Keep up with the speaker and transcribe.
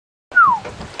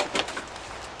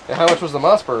And how much was the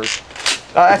Mossberg?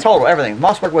 That's total, everything.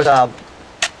 Mossberg was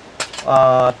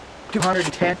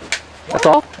 210. That's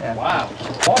all? Yeah. Wow.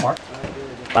 Walmart.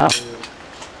 Wow.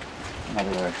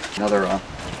 Another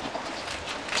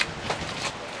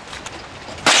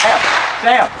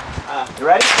Sam, you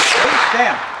ready?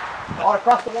 Sam, all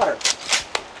across the water.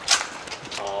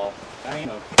 Oh, I ain't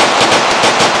know.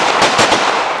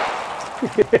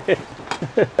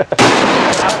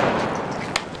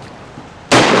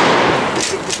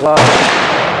 Wow.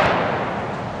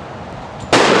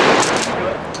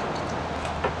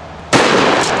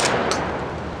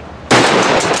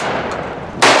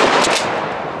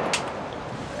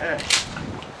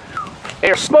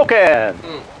 They're smoking!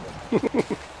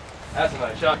 That's a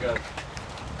nice shotgun.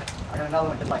 I got another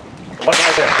one just like it. One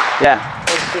right there. Yeah.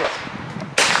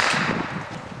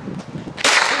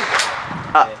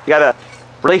 You gotta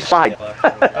release slide.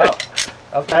 Oh,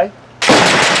 okay.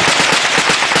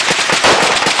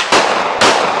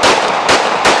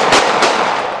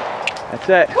 That's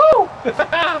it. Woo!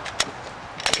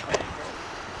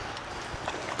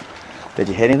 Did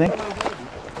you hit anything?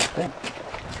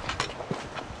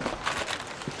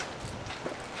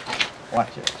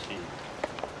 Watch it.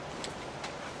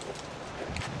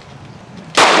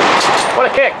 What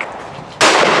a kick!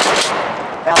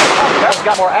 That long barrel's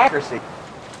got more accuracy.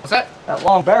 What's that? That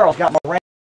long barrel's got more range.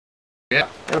 Yeah.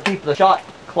 It'll keep the shot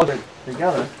closer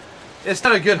together. It's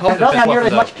not a good home It doesn't defense have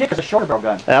nearly weapon, as much kick as a shorter barrel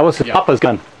gun. That was Yeah. Papa's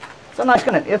gun. It's a nice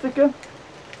gun, an Ithaca.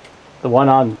 The one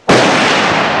on.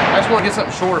 I just want to get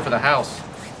something shorter for the house.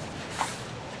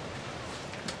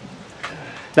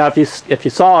 Now, if you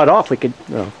saw it off, we could.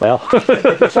 Oh, well.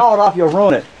 If you saw it off, you'll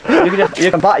ruin it. You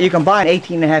can buy an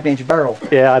 18.5-inch barrel.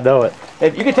 Yeah, I know it.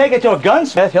 If you can take it to a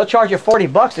gunsmith, he'll charge you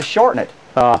 $40 to shorten it.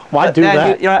 Why But do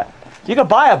then that? You can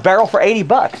buy a barrel for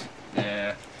 $80.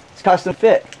 Yeah. It's custom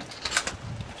fit.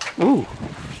 Ooh.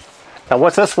 Now,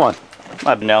 what's this one?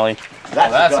 My Benelli.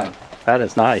 That's that's the gun. That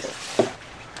is nice.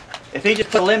 If he just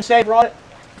put a limb saver on it,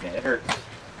 Yeah, it hurts.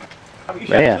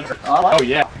 Man. oh, I like Oh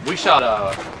yeah. We shot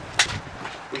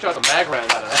the mag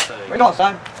round out of that thing. Where you going,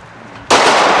 son?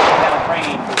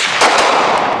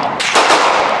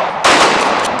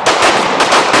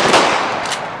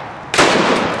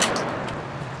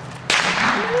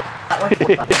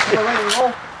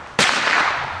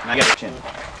 Now get your chin.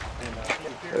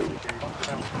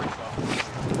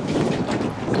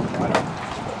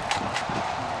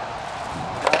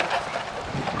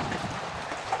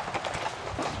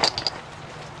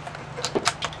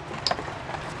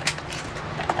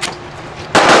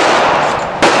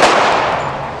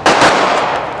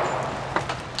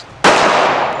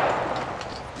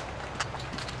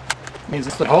 Means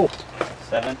it's the hole.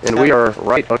 7. And we are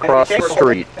right across the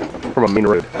street from a main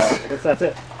road. I guess that's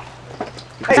it.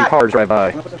 You can see cars drive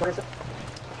by.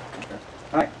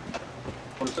 Alright.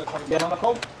 Get on the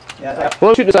pole? Yeah,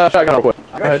 Well, shoot this shotgun real quick.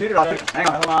 I'm going to shoot it off. Hang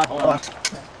on, hold on.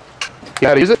 You know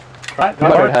how to use it? Right, You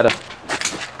learned how to.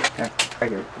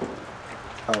 right here.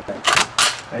 Oh, okay.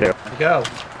 There you go.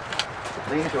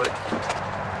 Lean into it.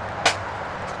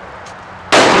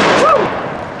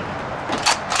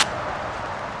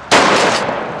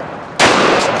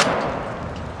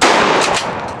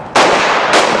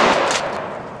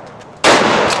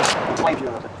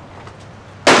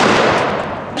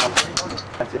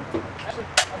 That's it.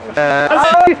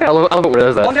 I love it when it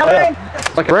does One that. down lane.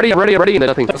 It's like ready, and then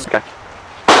nothing. Okay.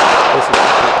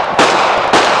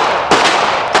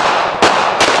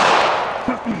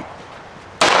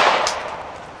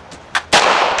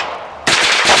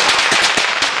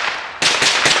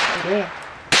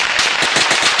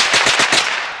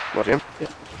 What, Jim?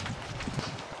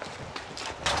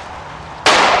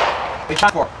 Which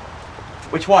one for?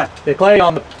 Which one? The clay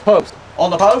on the post. On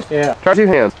the post? Yeah. Try 2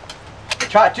 hands.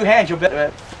 Try it 2 hands, you'll bet.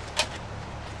 Right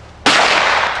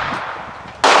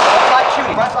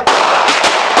shooting, right like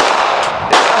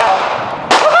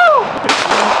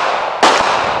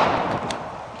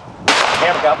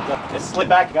Hammer got it slid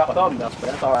back and got my thumb up, but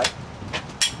that's alright.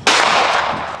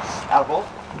 out of bullets.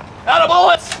 Out of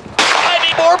bullets! I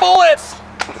need more bullets!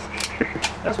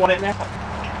 There's one in there.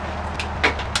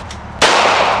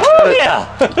 Woo,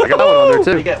 yeah! I got that one on there What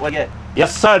do you too. get? What do you get?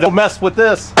 Yes, sir, don't mess with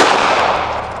this.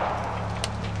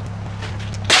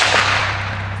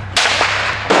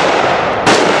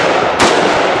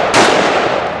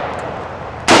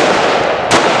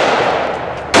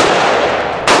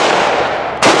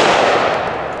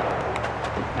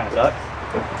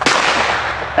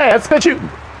 Hey, that's good shooting.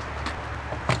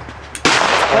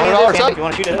 $100 If up. you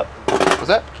want to shoot it up. What's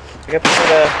that? I got the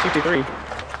 223.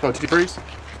 Oh, 2 3s?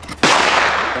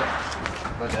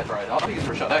 That's right. I'll use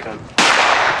for a shot that gun.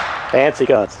 Fancy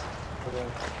guns.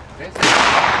 Fancy.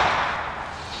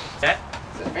 That?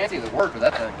 Fancy is the word for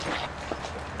that thing.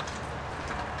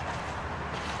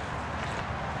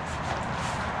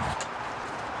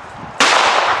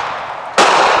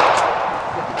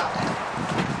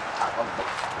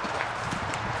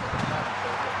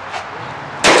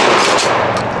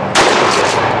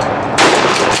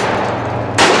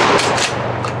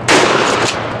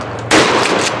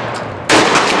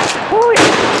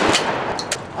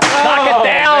 Knock it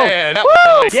down! Man, that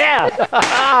was nice.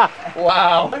 Yeah!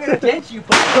 Wow. Look at the dents you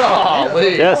put.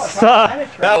 Golly. Yes,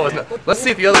 That was. Let's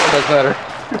see if the other one does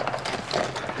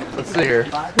better. Let's see here.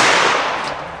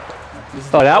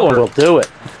 Oh, that one will do it.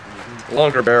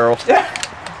 Longer barrel.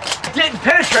 It didn't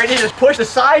penetrate, it just pushed the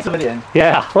sides of it in.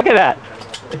 Yeah, look at that.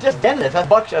 It just dented it. That's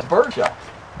buckshot, bird shot.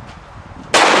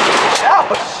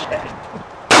 Oh, shit.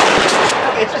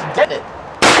 It just dented.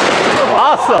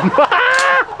 Awesome.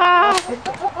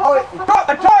 Oh, it caught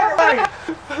the target right.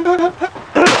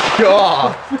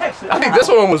 God. I think this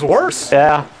one was worse.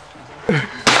 Yeah,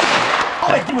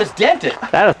 All it did was dent it.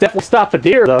 that'll definitely stop a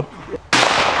deer, though.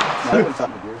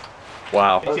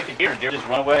 Wow. You see the deer, deer just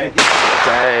run away.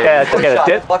 Yeah,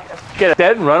 get a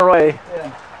dead and run away.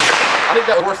 I think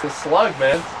that was worse than slug,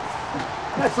 man.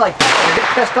 That's like, I get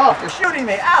pissed off. You're shooting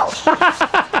me. Ouch.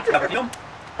 Cover him.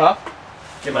 Huh?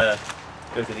 Give him a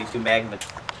go through these two magnum and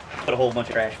put a whole bunch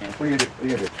of trash cans. What are you gonna do? What are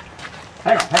you gonna do?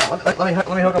 Hang on. Let me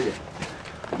hook up here.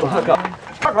 We'll hook up.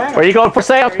 Where are you going for,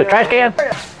 Sam? The trash can?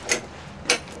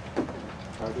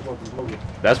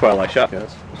 That's why I like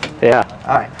shotguns. Yeah,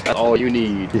 All right. That's all you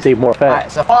need. you see more All right.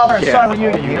 effect. So father and son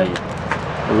reunion here.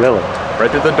 Really. Right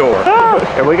through the door.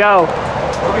 Here we go.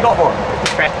 What do we go for?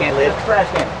 Trash can lid. Trash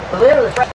can. The lid or the trash